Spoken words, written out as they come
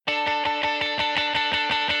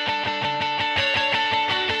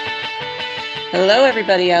Hello,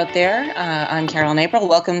 everybody out there. I'm Carol April.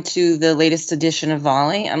 Welcome to the latest edition of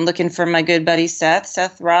Volley. I'm looking for my good buddy Seth.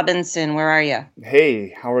 Seth Robinson, where are you?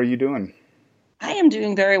 Hey, how are you doing? I am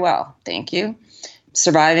doing very well, thank you.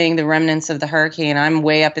 Surviving the remnants of the hurricane. I'm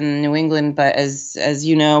way up in New England, but as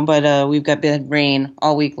you know, we've got bad rain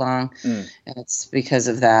all week long, and it's because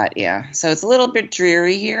of that. Yeah, so it's a little bit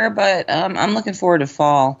dreary here, but I'm looking forward to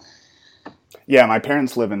fall. Yeah, my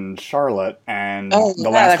parents live in Charlotte, and Oh the yeah,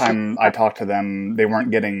 last time I talked to them, they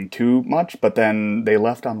weren't getting too much, but then they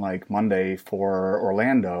left on like Monday for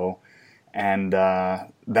Orlando, and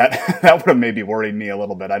that that would have maybe worried me a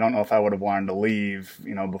little bit. I don't know if I would have wanted to leave,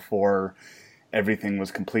 before everything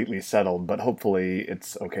was completely settled, but hopefully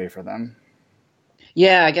it's okay for them.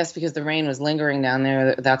 yeah. I guess because the rain was lingering down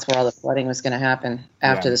there, that's where all the flooding was going to happen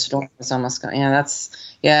Yeah, after the storm was almost gone. Yeah,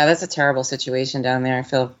 that's a terrible situation down there. I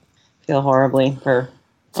feel horribly for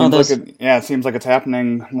all seems like those. it seems like it's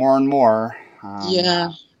happening more and more.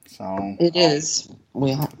 Yeah, So. it is.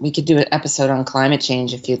 We could do an episode on climate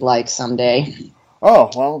change if you'd like someday. Oh,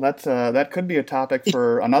 well, that could be a topic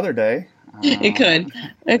for another day. It could.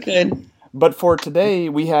 It could. But for today,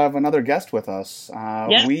 we have another guest with us.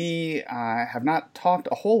 Yeah. We have not talked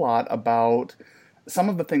a whole lot about some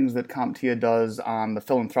of the things that CompTIA does on the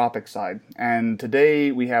philanthropic side. And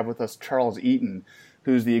today we have with us Charles Eaton,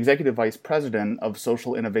 who's the Executive Vice President of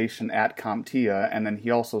Social Innovation at CompTIA, and then he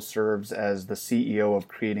also serves as the CEO of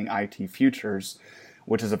Creating IT Futures,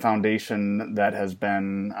 which is a foundation that has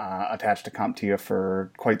been attached to CompTIA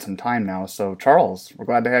for quite some time now. So, Charles, we're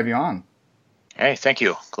glad to have you on. Hey, thank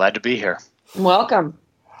you. Glad to be here. Welcome.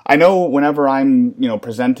 I know whenever I'm,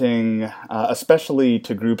 presenting, especially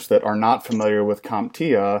to groups that are not familiar with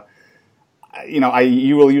CompTIA,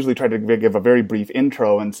 you will usually try to give a very brief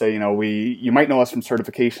intro and say, you might know us from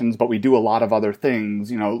certifications, but we do a lot of other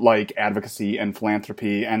things, like advocacy and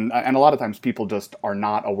philanthropy, and a lot of times people just are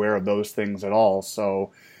not aware of those things at all.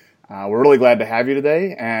 So we're really glad to have you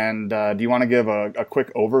today. And do you want to give a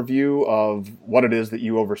quick overview of what it is that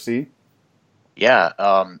you oversee? Yeah,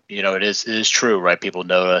 it is true, right? People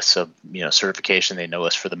know us, certification. They know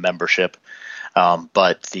us for the membership,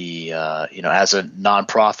 but as a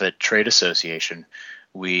nonprofit trade association,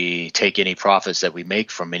 we take any profits that we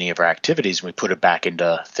make from any of our activities and we put it back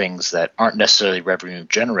into things that aren't necessarily revenue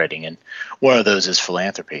generating, and one of those is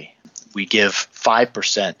philanthropy. We give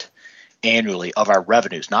 5% annually of our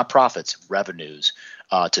revenues, not profits, revenues,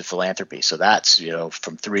 to philanthropy. So that's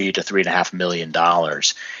from $3 to $3.5 million,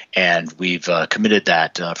 and we've committed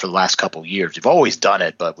that for the last couple of years. We've always done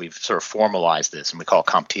it, but we've sort of formalized this, and we call it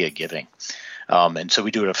CompTIA Giving. And so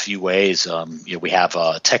we do it a few ways. We have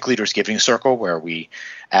a Tech Leaders Giving Circle where we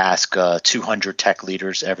ask 200 tech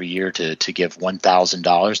leaders every year to give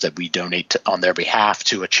 $1,000 that we donate on their behalf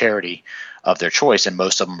to a charity of their choice, and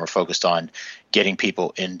most of them are focused on getting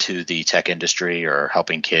people into the tech industry or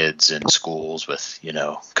helping kids in schools with,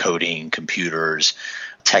 coding, computers,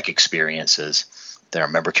 tech experiences. Their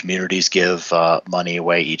member communities give money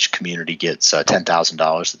away. Each community gets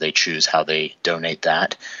 $10,000 that they choose how they donate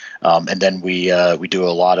that. And then we do a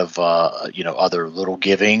lot of other little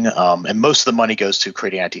giving, and most of the money goes to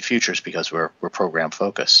Creating IT Futures because we're program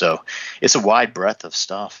focused. So it's a wide breadth of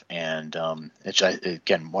stuff, and it's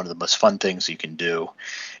again one of the most fun things you can do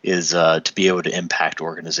is to be able to impact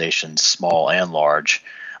organizations, small and large,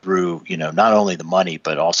 through not only the money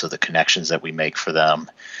but also the connections that we make for them,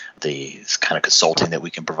 the kind of consulting that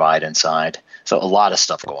we can provide inside. So a lot of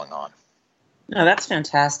stuff going on. No, that's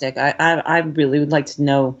fantastic. I really would like to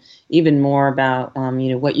know even more about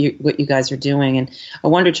what you guys are doing, and I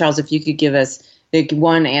wonder, Charles, if you could give us like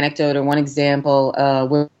one anecdote or one example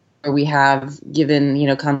where we have given,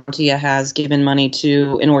 CompTIA has given money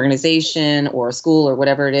to an organization or a school or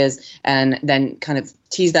whatever it is, and then kind of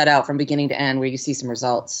tease that out from beginning to end where you see some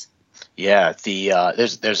results. Yeah,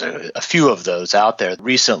 there's a few of those out there.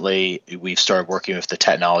 Recently, we've started working with the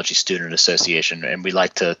Technology Student Association, and we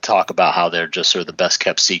like to talk about how they're just sort of the best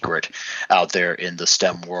kept secret out there in the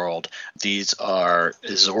STEM world. This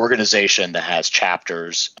is an organization that has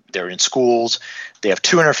chapters. They're in schools. They have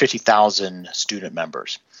 250,000 student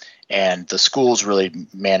members. And the schools really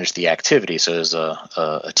manage the activity. So there's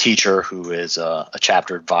a teacher who is a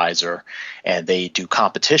chapter advisor, and they do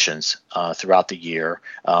competitions throughout the year.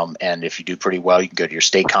 And if you do pretty well, you can go to your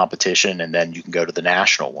state competition, and then you can go to the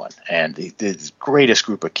national one. And the greatest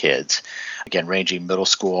group of kids, again, ranging middle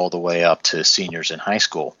school all the way up to seniors in high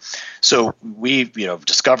school. So we've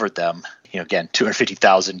discovered them. Again,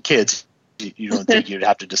 250,000 kids. You don't think you'd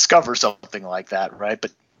have to discover something like that, right?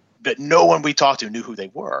 But but no one we talked to knew who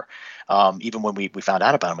they were. Even when we found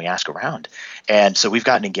out about them, we asked around. And so we've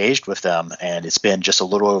gotten engaged with them, and it's been just a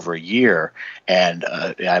little over a year. And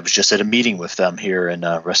I was just at a meeting with them here in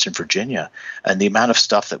Reston, Virginia, and the amount of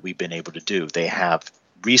stuff that we've been able to do. They have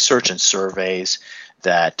research and surveys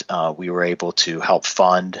that we were able to help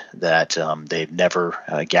fund that they've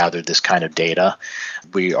never gathered this kind of data.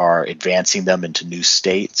 We are advancing them into new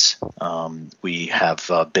states. We have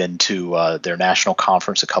been to their national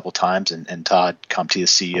conference a couple times, and Todd, CompTIA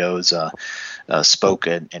CEOs, spoke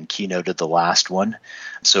and keynoted the last one.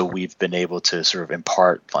 So we've been able to sort of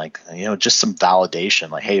impart just some validation,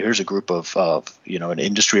 like, hey, here's a group of an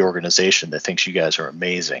industry organization that thinks you guys are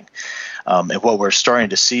amazing. And what we're starting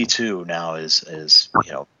to see too now is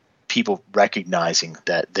people recognizing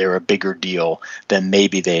that they're a bigger deal than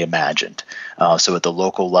maybe they imagined. So at the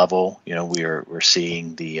local level, we're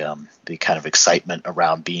seeing the kind of excitement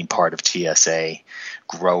around being part of TSA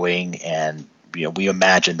growing, and we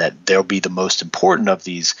imagine that they'll be the most important of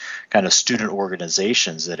these kind of student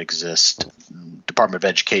organizations that exist. Department of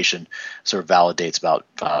Education sort of validates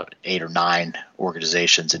about 8 or 9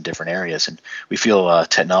 organizations in different areas, and we feel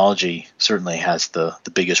technology certainly has the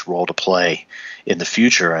biggest role to play in the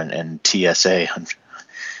future. And TSA,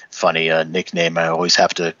 funny nickname, I always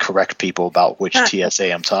have to correct people about which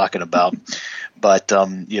TSA I'm talking about, but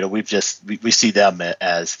we see them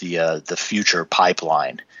as the future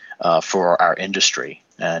pipeline for our industry.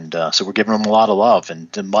 And so we're giving them a lot of love,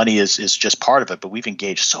 and the money is just part of it. But we've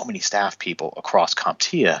engaged so many staff people across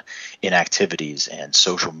CompTIA in activities and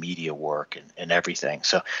social media work and everything.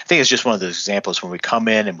 So I think it's just one of those examples when we come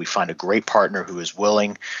in and we find a great partner who is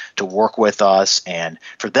willing to work with us. And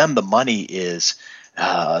for them, the money is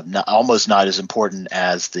almost not as important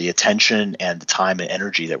as the attention and the time and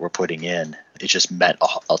energy that we're putting in. It just meant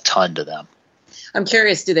a ton to them. I'm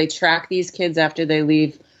curious, do they track these kids after they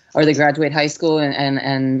leave or they graduate high school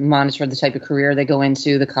and monitor the type of career they go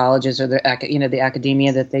into, the colleges or the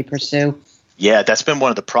academia that they pursue? Yeah, that's been one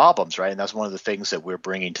of the problems, right? And that's one of the things that we're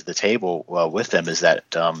bringing to the table with them is that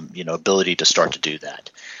ability to start to do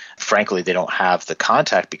that. Frankly, they don't have the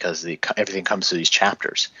contact because everything comes through these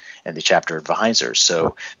chapters and the chapter advisors.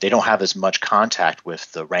 So they don't have as much contact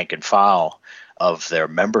with the rank and file of their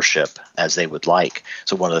membership as they would like.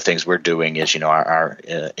 So one of the things we're doing is, our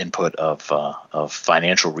input of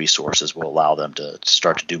financial resources will allow them to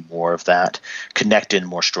start to do more of that, connect in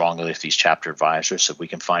more strongly with these chapter advisors so we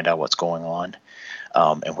can find out what's going on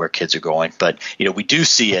and where kids are going. But, we do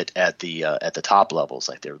see it at the top levels,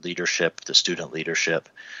 like their leadership, the student leadership,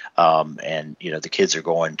 and, the kids are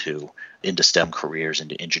going into STEM careers,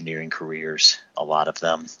 into engineering careers, a lot of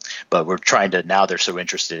them. But we're trying to, now they're so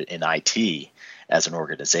interested in IT as an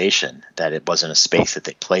organization that it wasn't a space that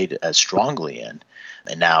they played as strongly in.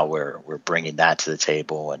 And now we're bringing that to the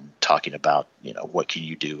table and talking about, what can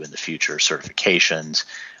you do in the future, certifications,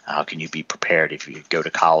 how can you be prepared if you go to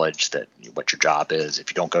college, that what your job is, if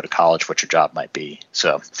you don't go to college, what your job might be.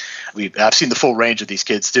 So I've seen the full range of these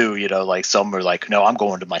kids too, like some are like, no, I'm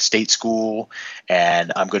going to my state school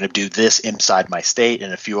and I'm going to do this inside my state.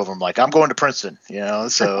 And a few of them like, I'm going to Princeton,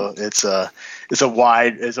 so it's a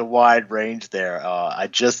wide range there.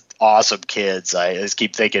 Awesome kids. I just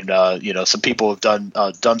keep thinking, some people have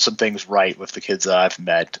done some things right with the kids that I've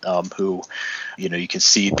met who, you can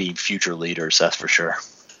see being future leaders, that's for sure.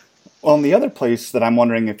 Well, and the other place that I'm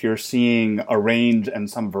wondering if you're seeing a range and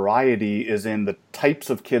some variety is in the types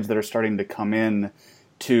of kids that are starting to come in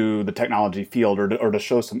to the technology field or to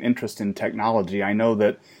show some interest in technology. I know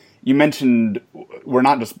that you mentioned we're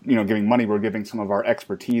not just giving money, we're giving some of our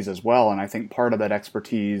expertise as well. And I think part of that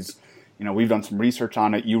expertise, we've done some research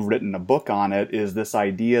on it, you've written a book on it, is this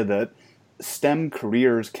idea that STEM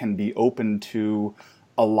careers can be open to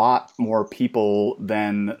a lot more people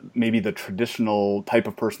than maybe the traditional type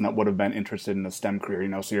of person that would have been interested in a STEM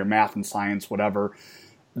career, so your math and science, whatever.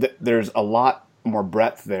 There's a lot more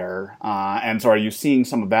breadth there. And so are you seeing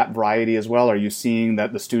some of that variety as well? Are you seeing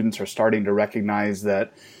that the students are starting to recognize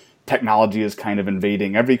that technology is kind of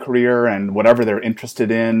invading every career and whatever they're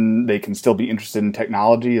interested in, they can still be interested in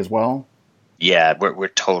technology as well? Yeah, we're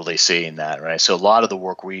totally seeing that, right? So a lot of the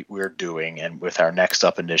work we're doing, and with our Next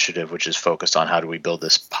Up initiative, which is focused on how do we build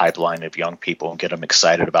this pipeline of young people and get them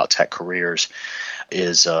excited about tech careers,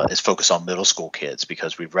 is focused on middle school kids,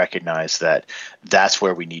 because we've recognized that that's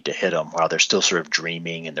where we need to hit them while they're still sort of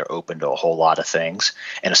dreaming and they're open to a whole lot of things,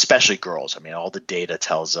 and especially girls. I mean, all the data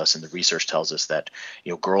tells us and the research tells us that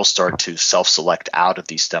girls start to self-select out of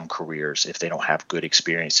these STEM careers if they don't have good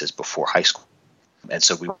experiences before high school. And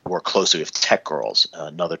so we work closely with Tech Girls,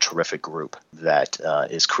 another terrific group that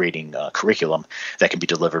is creating curriculum that can be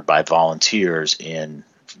delivered by volunteers in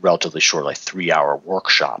relatively short, like 3-hour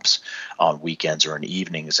workshops on weekends or in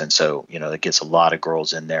evenings. And so, it gets a lot of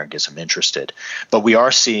girls in there and gets them interested. But we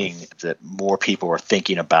are seeing that more people are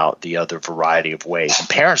thinking about the other variety of ways. And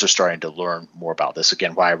parents are starting to learn more about this.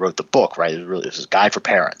 Again, why I wrote the book, right? This is a guide for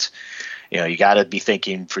parents. You got to be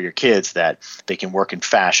thinking for your kids that they can work in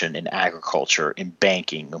fashion, in agriculture, in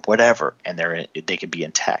banking, whatever, and they can be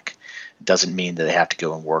in tech. It doesn't mean that they have to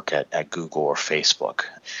go and work at Google or Facebook.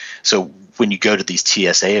 So when you go to these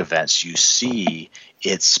TSA events, you see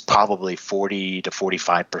it's probably 40 to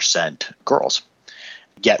 45% girls.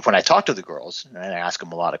 Yet when I talk to the girls, and I ask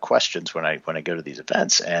them a lot of questions when I go to these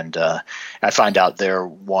events, and I find out they're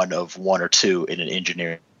one of one or two in an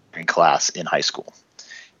engineering class in high school.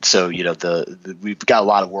 So, we've got a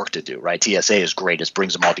lot of work to do, right? TSA is great. It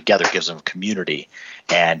brings them all together, gives them a community.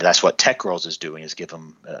 And that's what Tech Girls is doing, is give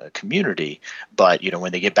them a community. But,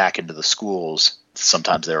 when they get back into the schools,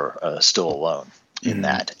 sometimes they're still alone in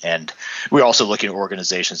that. And we're also looking at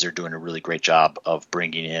organizations that are doing a really great job of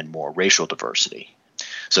bringing in more racial diversity.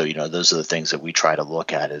 So, those are the things that we try to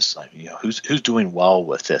look at is, who's doing well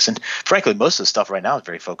with this. And frankly, most of the stuff right now is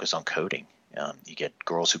very focused on coding. You get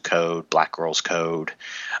Girls Who Code, Black Girls Code.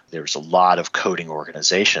 There's a lot of coding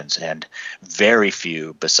organizations, and very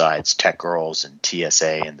few besides Tech Girls and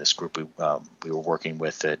TSA and this group we were working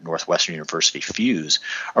with at Northwestern University, Fuse,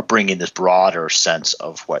 are bringing this broader sense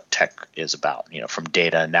of what tech is about, from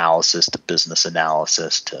data analysis to business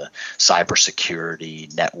analysis to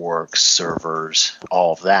cybersecurity, networks, servers,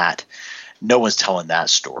 all of that. No one's telling that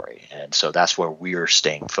story, and so that's where we're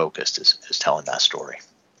staying focused is telling that story.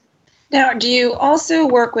 Now, do you also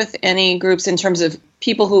work with any groups in terms of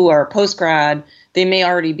people who are post-grad? They may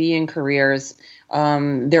already be in careers.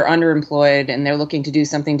 They're underemployed and they're looking to do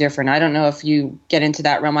something different. I don't know if you get into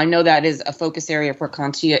that realm. I know that is a focus area for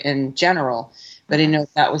CompTIA in general, but I know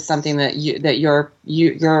that was something that you're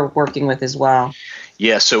working with as well.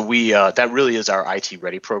 Yeah, so we that really is our IT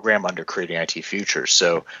Ready program under Creating IT Futures.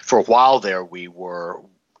 So for a while there, we were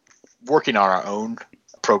working on our own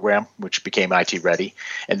program, which became IT Ready,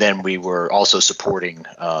 and then we were also supporting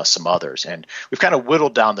some others. And we've kind of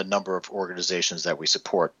whittled down the number of organizations that we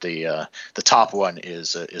support. The top one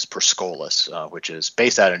is Perscolis, which is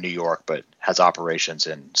based out of New York, but has operations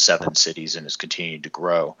in 7 cities and is continuing to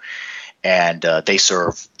grow. And they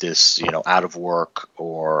serve this, out of work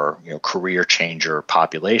or career changer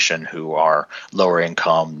population who are lower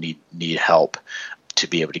income, need help to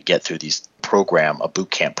be able to get through a boot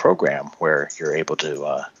camp program where you're able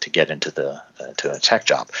to get into to a tech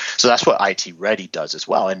job. So that's what IT Ready does as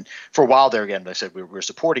well. And for a while there, again, I said we were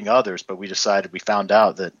supporting others, but we found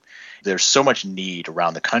out that there's so much need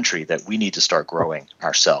around the country that we need to start growing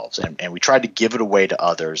ourselves. And we tried to give it away to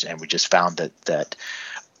others, and we just found that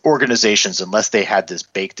organizations, unless they had this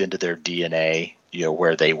baked into their DNA,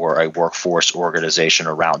 where they were a workforce organization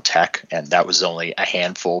around tech, and that was only a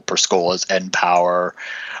handful: Perscolis, NPower,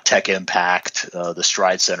 Tech Impact, the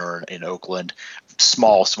Stride Center in Oakland,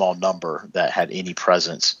 small number that had any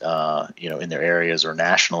presence, in their areas or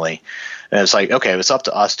nationally. And it's like, okay, it's up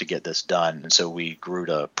to us to get this done. And so we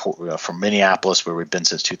grew from Minneapolis, where we've been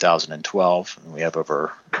since 2012, and we have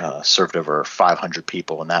served over 500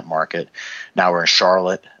 people in that market. Now we're in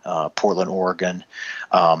Charlotte, Portland, Oregon,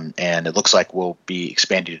 and it looks like we'll be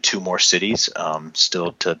expanding to 2 more cities,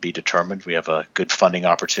 still to be determined. We have a good funding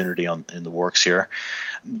opportunity in the works here.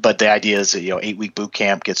 But the idea is that 8-week boot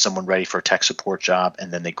camp gets someone ready for a tech support job, and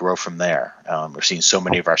then they grow from there. We're seeing so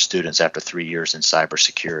many of our students after 3 years in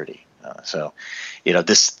cybersecurity. So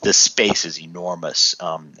this space is enormous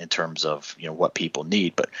in terms of what people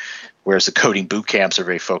need. But whereas the coding boot camps are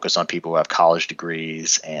very focused on people who have college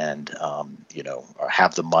degrees and or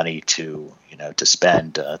have the money to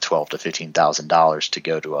spend $12,000 to $15,000 to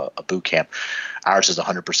go to a boot camp, ours is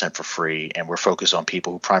 100% for free, and we're focused on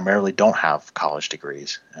people who primarily don't have college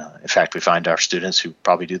degrees. In fact, we find our students who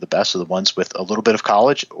probably do the best are the ones with a little bit of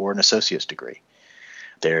college or an associate's degree.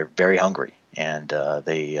 They're very hungry, and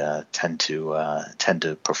they tend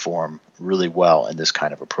to perform really well in this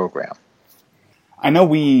kind of a program. I know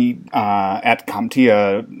we at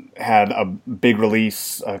CompTIA had a big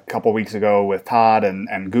release a couple weeks ago with Todd,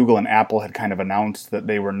 and Google and Apple had kind of announced that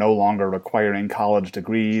they were no longer requiring college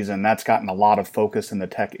degrees, and that's gotten a lot of focus in the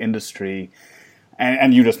tech industry.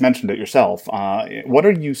 And you just mentioned it yourself. What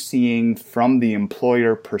are you seeing from the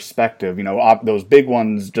employer perspective? Those big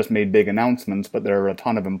ones just made big announcements, but there are a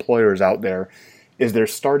ton of employers out there. Is there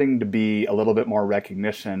starting to be a little bit more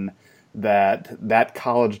recognition that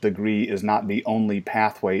college degree is not the only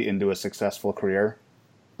pathway into a successful career?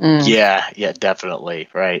 Yeah, definitely.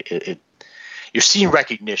 Right. You're seeing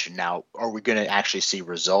recognition now. Are we going to actually see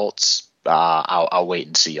results? I'll wait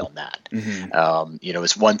and see on that. Mm-hmm.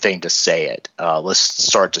 It's one thing to say it. Let's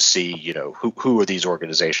start to see, who are these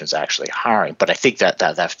organizations actually hiring? But I think that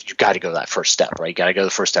you got to go that first step, right? You got to go the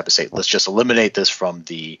first step and say, let's just eliminate this from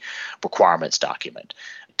the requirements document.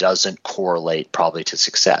 It doesn't correlate probably to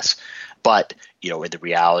success. But, the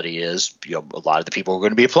reality is, a lot of the people who are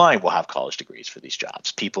going to be applying will have college degrees for these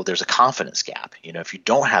jobs. There's a confidence gap. If you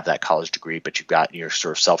don't have that college degree, but you're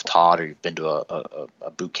sort of self-taught or you've been to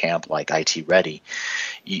a boot camp like IT Ready,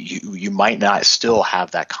 you might not still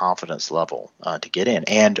have that confidence level to get in.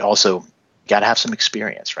 And also, got to have some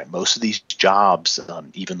experience, right? Most of these jobs,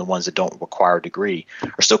 even the ones that don't require a degree,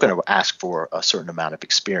 are still going to ask for a certain amount of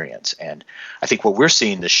experience. And I think what we're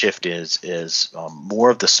seeing the shift is more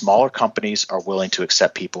of the smaller companies are willing to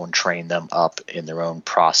accept people and train them up in their own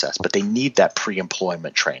process, but they need that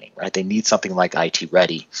pre-employment training, right? They need something like IT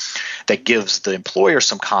Ready that gives the employer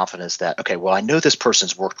some confidence that, okay, well, I know this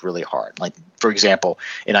person's worked really hard. Like, for example,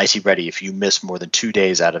 in IT Ready, if you miss more than 2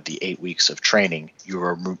 days out of the 8 weeks of training, you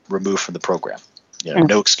are removed from the program.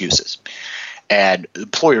 No excuses. And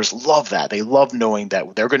employers love that. They love knowing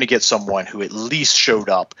that they're going to get someone who at least showed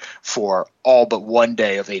up for all but 1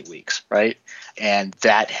 day of 8 weeks, right? And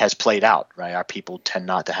that has played out, right? Our people tend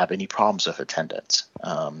not to have any problems with attendance.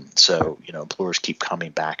 So employers keep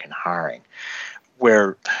coming back and hiring.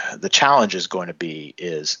 Where the challenge is going to be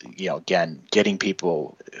is, again, getting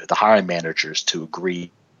people, the hiring managers, to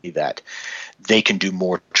agree that they can do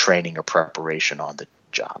more training or preparation on the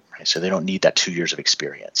job, right? So they don't need that 2 years of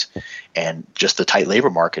experience. And just the tight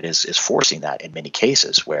labor market is forcing that in many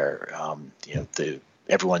cases where,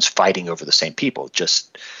 everyone's fighting over the same people.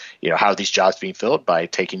 Just, how are these jobs being filled? By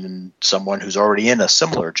taking someone who's already in a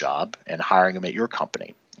similar job and hiring them at your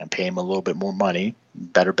company and paying them a little bit more money,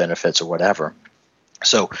 better benefits or whatever.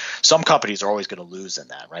 So some companies are always going to lose in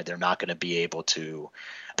that, right? They're not going to be able to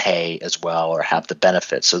pay as well or have the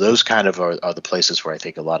benefits. So those kind of are the places where I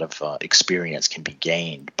think a lot of experience can be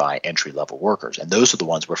gained by entry-level workers. And those are the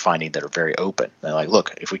ones we're finding that are very open. They're like,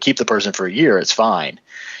 look, if we keep the person for a year, it's fine,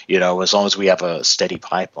 as long as we have a steady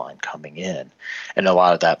pipeline coming in. And a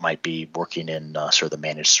lot of that might be working in sort of the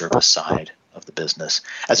managed service side of the business,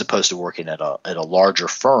 as opposed to working at a larger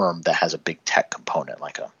firm that has a big tech component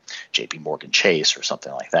like a JP Morgan Chase or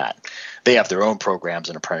something like that. They have their own programs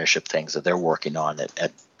and apprenticeship things that they're working on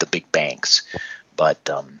at the big banks. But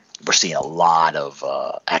we're seeing a lot of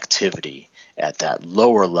activity at that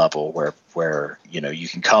lower level where you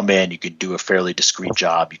can come in, you can do a fairly discrete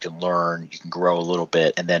job, you can learn, you can grow a little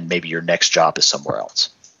bit, and then maybe your next job is somewhere else.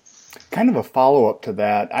 Kind of a follow-up to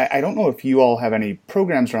that, I don't know if you all have any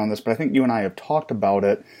programs around this, but I think you and I have talked about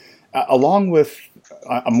it, along with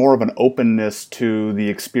a more of an openness to the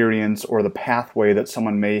experience or the pathway that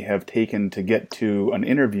someone may have taken to get to an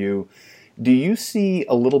interview. Do you see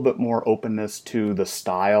a little bit more openness to the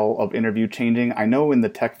style of interview changing? I know in the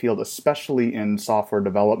tech field, especially in software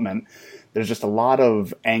development, there's just a lot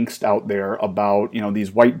of angst out there about,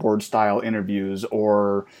 these whiteboard style interviews,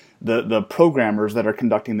 or the programmers that are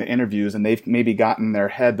conducting the interviews, and they've maybe gotten in their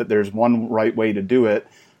head that there's one right way to do it,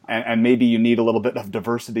 and maybe you need a little bit of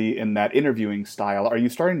diversity in that interviewing style. Are you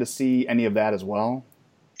starting to see any of that as well?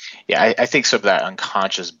 Yeah, I think some of that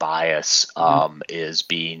unconscious bias is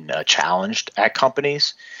being challenged at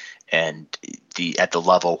companies, and at the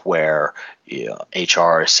level where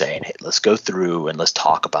HR is saying, hey, let's go through and let's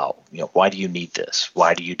talk about, why do you need this?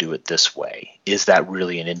 Why do you do it this way? Is that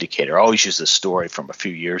really an indicator? I always use this story from a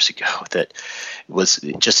few years ago that was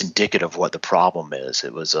just indicative of what the problem is.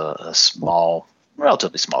 It was a small,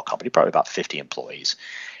 relatively small company, probably about 50 employees,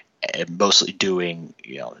 and mostly doing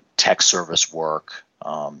tech service work,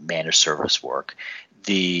 managed service work.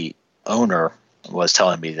 The owner was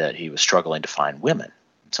telling me that he was struggling to find women.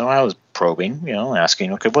 So I was probing,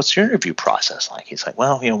 asking, okay, what's your interview process like? He's like,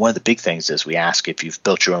 well, one of the big things is we ask if you've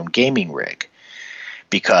built your own gaming rig,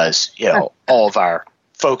 because, all of our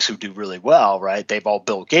folks who do really well, right, they've all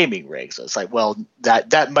built gaming rigs. So it's like, well,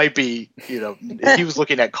 that might be, he was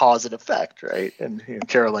looking at cause and effect, right? And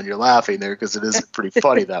Carolyn, you're laughing there because it is pretty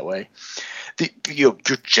funny that way. You're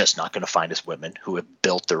just not going to find us women who have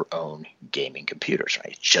built their own gaming computers,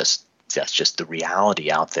 right? That's just the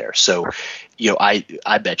reality out there. So,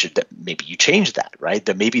 I mentioned that maybe you change that, right?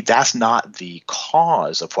 That maybe that's not the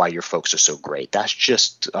cause of why your folks are so great. That's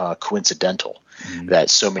just coincidental. that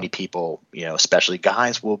so many people, especially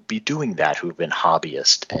guys, will be doing that who've been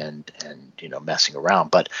hobbyists and messing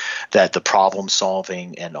around, but that the problem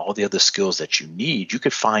solving and all the other skills that you need, you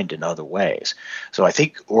could find in other ways. So I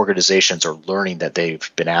think organizations are learning that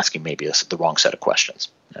they've been asking maybe the wrong set of questions.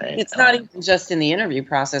 Right? It's not even just in the interview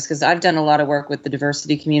process, because I've done a lot of work with the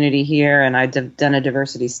diversity community here, and I've done a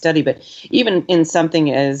diversity study, but even in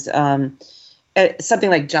something as something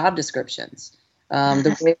like job descriptions,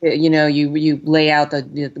 the way you lay out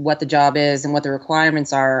what the job is and what the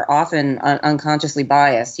requirements are often unconsciously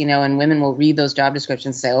biased, and women will read those job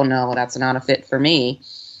descriptions and say, oh no, that's not a fit for me.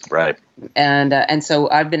 Right. And so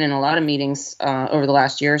I've been in a lot of meetings over the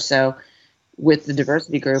last year or so with the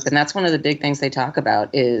diversity group, and that's one of the big things they talk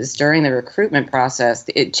about is during the recruitment process,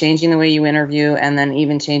 changing the way you interview, and then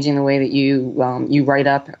even changing the way that you write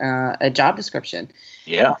up a job description.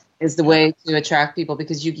 Yeah, is the way to attract people,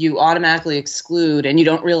 because you automatically exclude, and you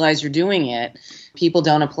don't realize you're doing it. People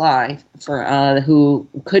don't apply for who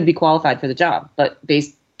could be qualified for the job, but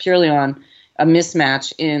based purely on a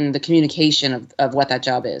mismatch in the communication of what that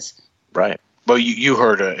job is. Right. Well, you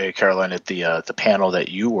heard, Caroline, at the panel that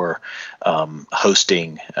you were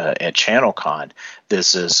hosting at ChannelCon.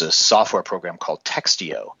 This is a software program called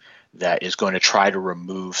Textio that is going to try to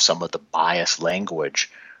remove some of the biased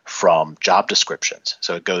language from job descriptions.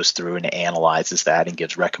 So it goes through and analyzes that and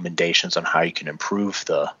gives recommendations on how you can improve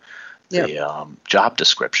the job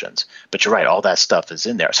descriptions. But you're right, all that stuff is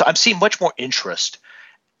in there. So I'm seeing much more interest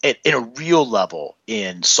in a real level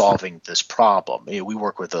in solving this problem. We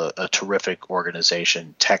work with a terrific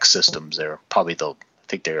organization, Tech Systems. They're probably I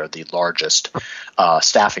think they are the largest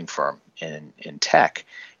staffing firm in tech.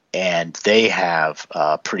 And they have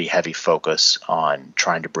a pretty heavy focus on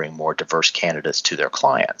trying to bring more diverse candidates to their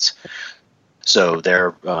clients. So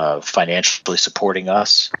they're financially supporting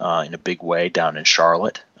us in a big way down in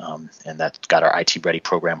Charlotte, and that's got our IT Ready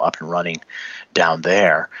program up and running down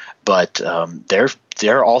there. But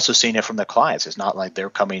they're also seeing it from their clients. It's not like they're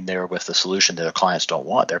coming there with a solution that their clients don't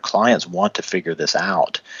want. Their clients want to figure this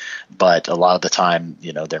out, but a lot of the time,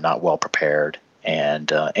 they're not well prepared,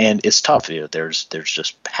 and it's tough. There's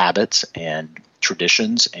just habits and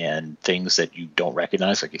traditions and things that you don't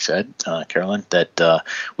recognize, like you said, Carolyn, that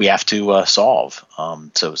we have to solve.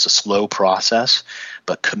 So it's a slow process,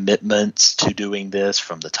 but commitments to doing this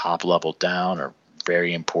from the top level down are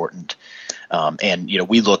very important. And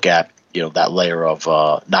we look at that layer of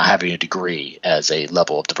not having a degree as a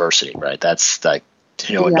level of diversity, right? That's like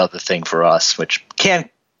another thing for us, which can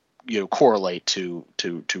correlate to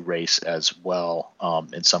race as well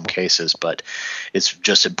in some cases, but it's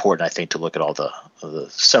just important, I think, to look at all the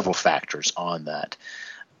several factors on that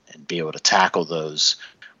and be able to tackle those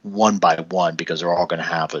one by one, because they're all going to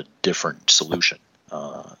have a different solution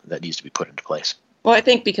that needs to be put into place. Well, I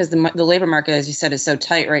think because the labor market, as you said, is so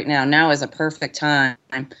tight right now. Now is a perfect time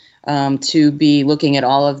to be looking at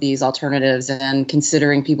all of these alternatives and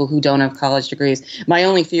considering people who don't have college degrees. My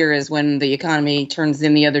only fear is when the economy turns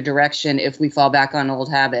in the other direction, if we fall back on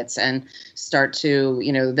old habits and start to,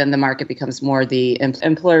 then the market becomes more the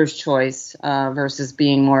employer's choice versus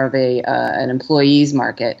being more of an employee's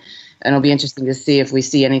market. And it'll be interesting to see if we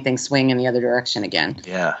see anything swing in the other direction again.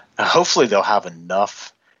 Yeah. Hopefully they'll have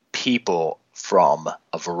enough people from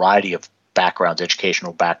a variety of backgrounds,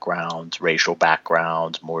 educational backgrounds, racial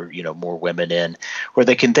backgrounds, more women in, where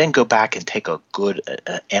they can then go back and take a good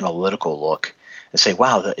analytical look and say,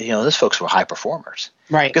 wow, those folks were high performers.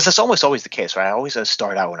 Right. Because that's almost always the case, right? I always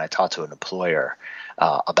start out when I talk to an employer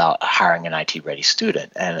about hiring an IT ready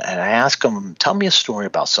student. And I ask them, tell me a story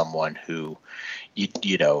about someone who,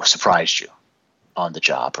 surprised you on the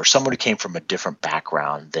job, or someone who came from a different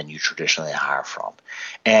background than you traditionally hire from.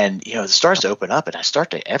 And, it starts to open up, and I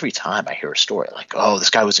start to, every time I hear a story like, oh, this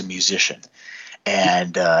guy was a musician.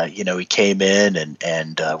 And, he came in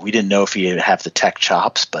and we didn't know if he would have the tech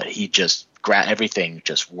chops, but he just everything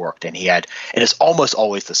just worked. And it's almost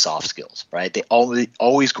always the soft skills, right? They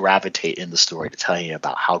always gravitate in the story to tell you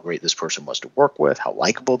about how great this person was to work with, how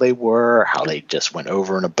likable they were, how they just went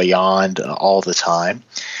over and beyond all the time.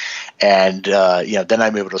 And, then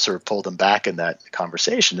I'm able to sort of pull them back in that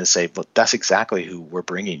conversation and say, well, that's exactly who we're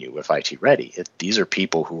bringing you with IT Ready. These are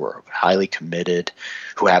people who are highly committed,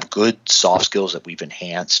 who have good soft skills that we've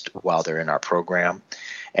enhanced while they're in our program.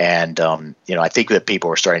 And, I think that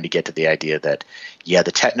people are starting to get to the idea that, the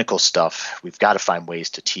technical stuff, we've got to find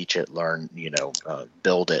ways to teach it, learn,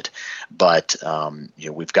 build it. But,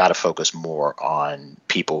 we've got to focus more on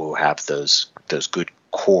people who have those good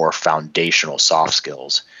core foundational soft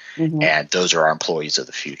skills. Mm-hmm. And those are our employees of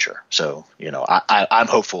the future. So, I'm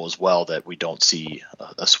hopeful as well that we don't see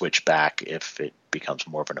a switch back if it becomes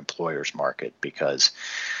more of an employer's market because,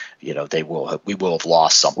 we will have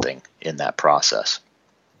lost something in that process.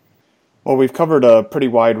 Well, we've covered a pretty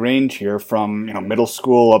wide range here from, middle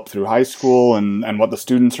school up through high school and what the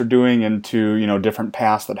students are doing into, different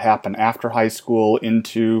paths that happen after high school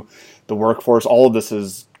into the workforce. All of this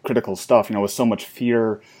is critical stuff, with so much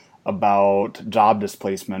fear about job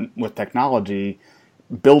displacement with technology.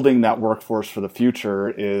 Building that workforce for the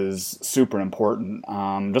future is super important.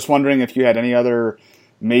 Just wondering if you had any other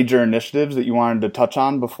major initiatives that you wanted to touch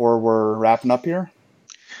on before we're wrapping up here?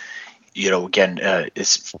 Again,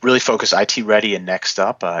 it's really focused IT Ready and Next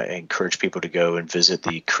Up. I encourage people to go and visit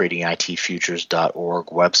the creatingitfutures.org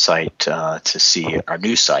website to see our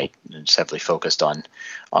new site. It's heavily focused on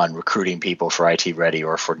recruiting people for IT Ready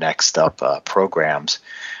or for Next Up programs.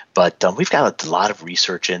 But we've got a lot of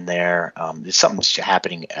research in there. There's something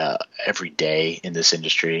happening every day in this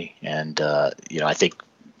industry. And, I think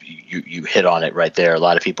you hit on it right there. A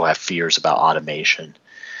lot of people have fears about automation.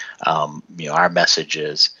 Our message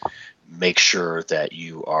is make sure that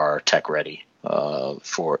you are tech ready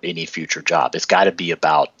for any future job. It's got to be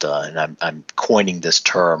about, and I'm coining this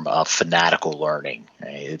term, fanatical learning.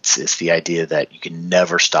 It's the idea that you can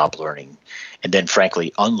never stop learning, and then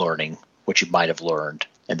frankly unlearning what you might have learned,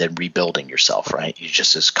 and then rebuilding yourself. Right? You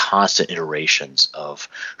just this constant iterations of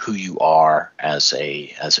who you are as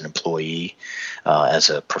an employee, as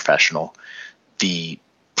a professional. The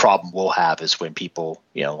problem we'll have is when people,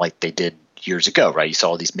 like they did years ago, right? You saw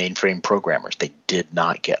all these mainframe programmers. They did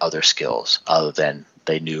not get other skills other than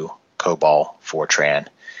they knew COBOL, Fortran.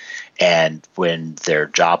 And when their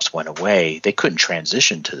jobs went away, they couldn't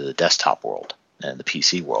transition to the desktop world and the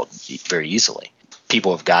PC world very easily.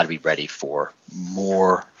 People have got to be ready for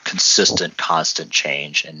more consistent, constant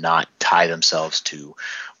change and not tie themselves to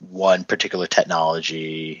one particular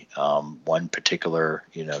technology, one particular,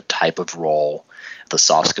 type of role. The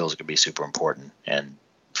soft skills are going to be super important. And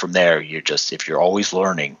from there, if you're always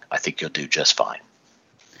learning, I think you'll do just fine.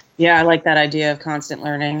 Yeah, I like that idea of constant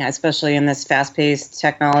learning, especially in this fast-paced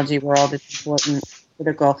technology world. It's important,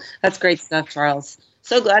 critical. That's great stuff, Charles.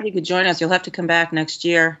 So glad you could join us. You'll have to come back next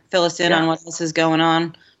year. Fill us in on what else is going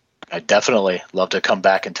on. I definitely love to come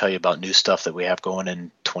back and tell you about new stuff that we have going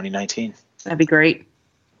in 2019. That'd be great.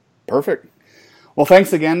 Perfect. Well,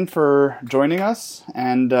 thanks again for joining us,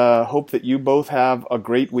 and hope that you both have a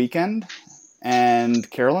great weekend. And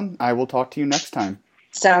Carolyn, I will talk to you next time.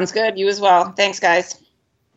 Sounds good. You as well. Thanks, guys.